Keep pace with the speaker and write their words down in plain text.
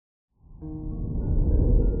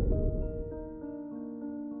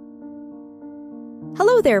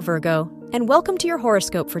Hello there, Virgo, and welcome to your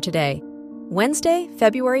horoscope for today, Wednesday,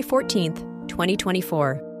 February 14th,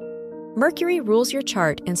 2024. Mercury rules your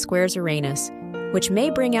chart and squares Uranus, which may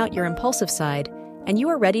bring out your impulsive side, and you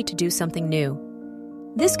are ready to do something new.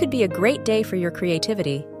 This could be a great day for your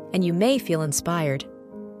creativity, and you may feel inspired.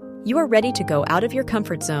 You are ready to go out of your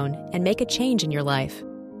comfort zone and make a change in your life.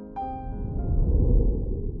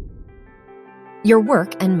 Your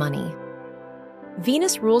work and money.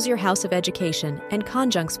 Venus rules your house of education and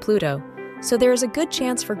conjuncts Pluto, so there is a good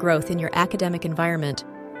chance for growth in your academic environment.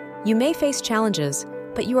 You may face challenges,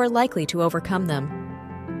 but you are likely to overcome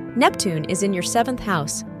them. Neptune is in your 7th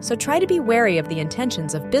house, so try to be wary of the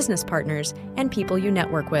intentions of business partners and people you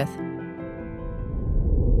network with.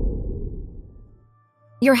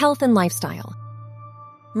 Your health and lifestyle.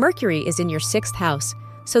 Mercury is in your 6th house,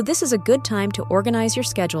 so this is a good time to organize your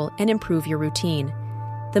schedule and improve your routine.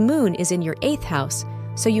 The moon is in your 8th house,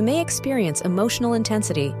 so you may experience emotional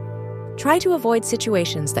intensity. Try to avoid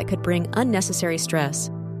situations that could bring unnecessary stress.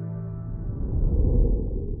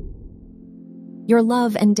 Your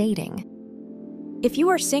love and dating. If you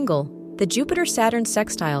are single, the Jupiter-Saturn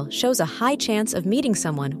sextile shows a high chance of meeting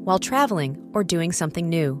someone while traveling or doing something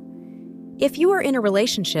new. If you are in a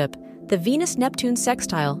relationship, the Venus-Neptune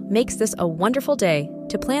sextile makes this a wonderful day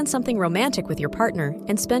to plan something romantic with your partner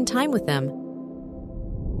and spend time with them.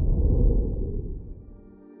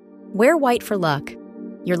 Wear white for luck.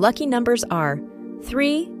 Your lucky numbers are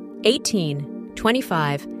 3, 18,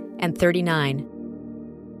 25, and 39.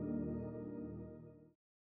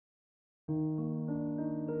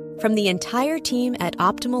 From the entire team at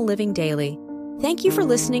Optimal Living Daily, thank you for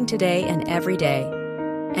listening today and every day.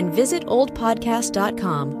 And visit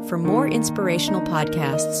oldpodcast.com for more inspirational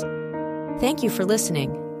podcasts. Thank you for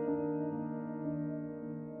listening.